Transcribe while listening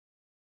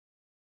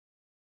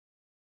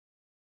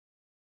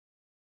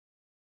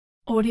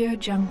Audio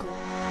Jungle.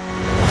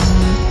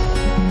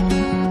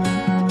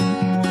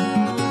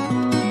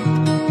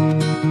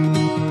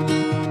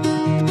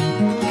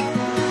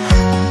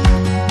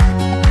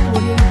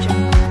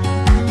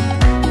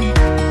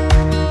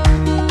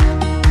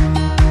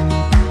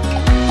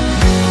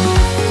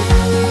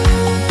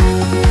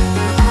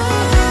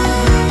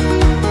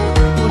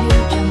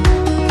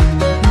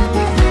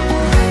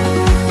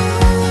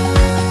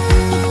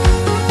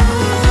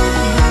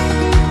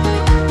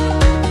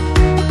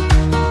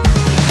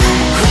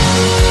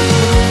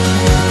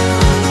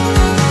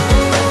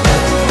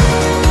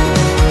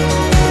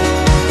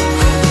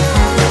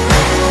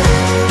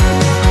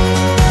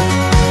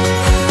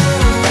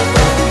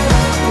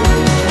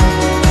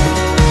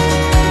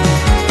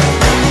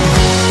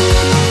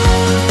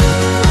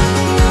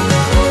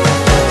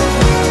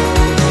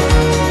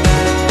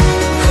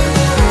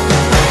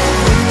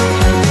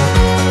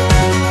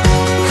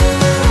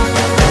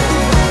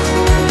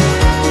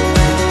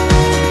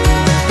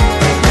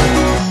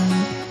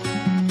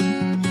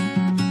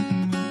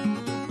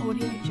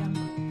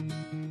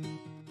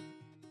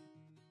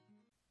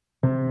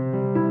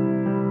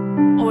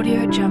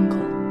 Audio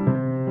Jungle.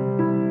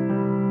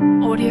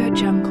 Audio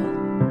Jungle.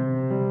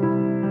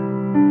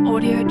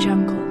 Audio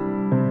Jungle.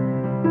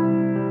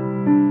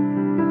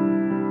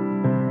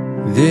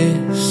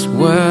 This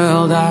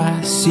world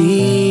I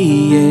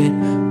see, it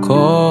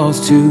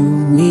calls to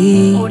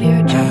me. I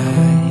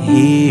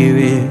hear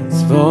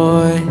its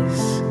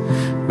voice,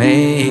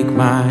 make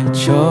my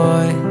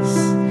choice.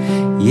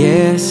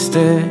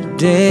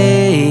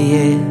 Yesterday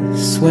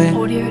is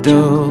swept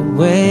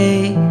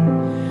away.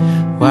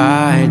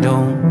 Why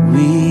don't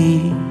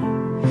we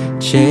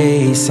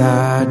chase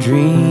our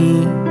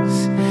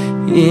dreams?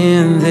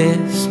 In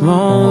this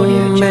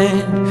moment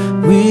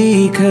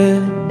we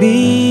could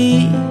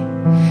be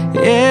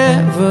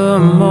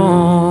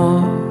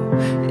evermore,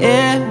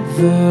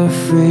 ever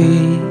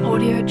free.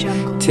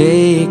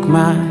 Take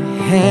my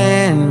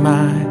hand,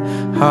 my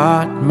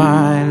heart,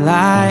 my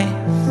life,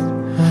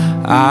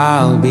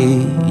 I'll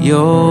be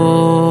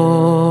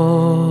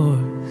yours.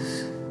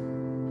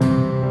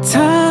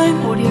 Time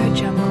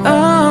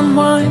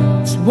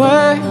unwinds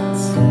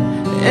words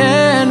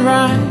and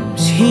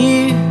rhymes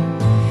here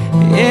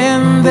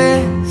in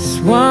this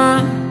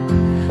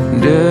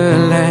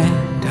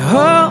wonderland.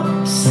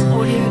 Hopes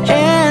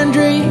and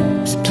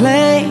dreams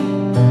play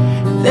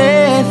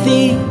their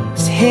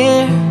themes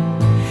here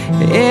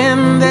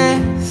in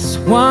this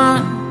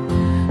wonderland.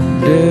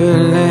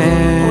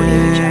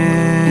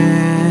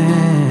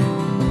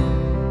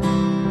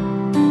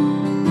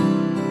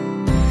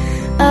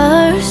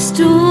 Our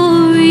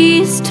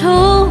stories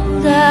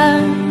told,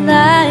 our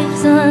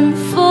lives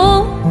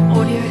unfold.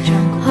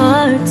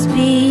 Hearts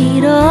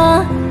beat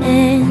on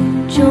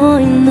and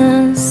join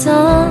the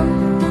song.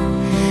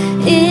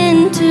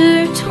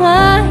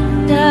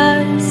 Intertwined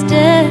our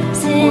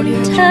steps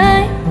in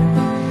time.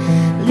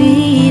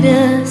 Lead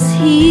us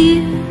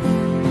here,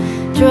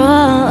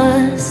 draw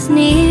us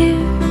near.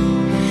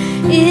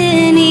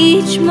 In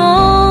each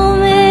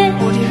moment,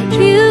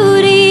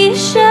 beauty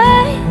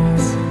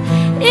shines.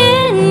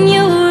 In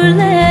your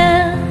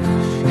laugh,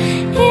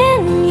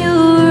 in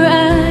your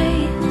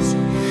eyes,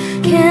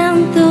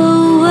 count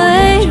the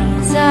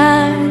ways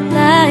our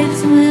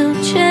lives will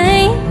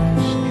change.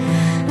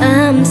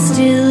 I'm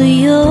still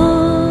yours.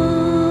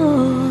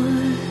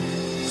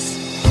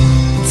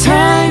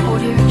 Time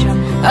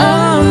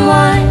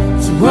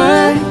unwinds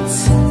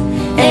words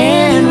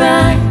and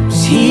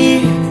rhymes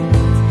here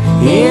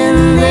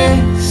in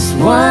this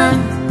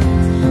wonderland.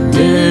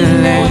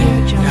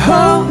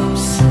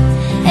 Hopes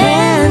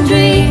and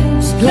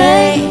dreams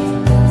play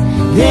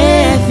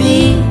their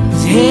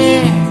themes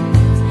here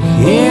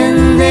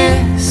in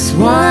this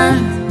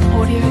wonderland.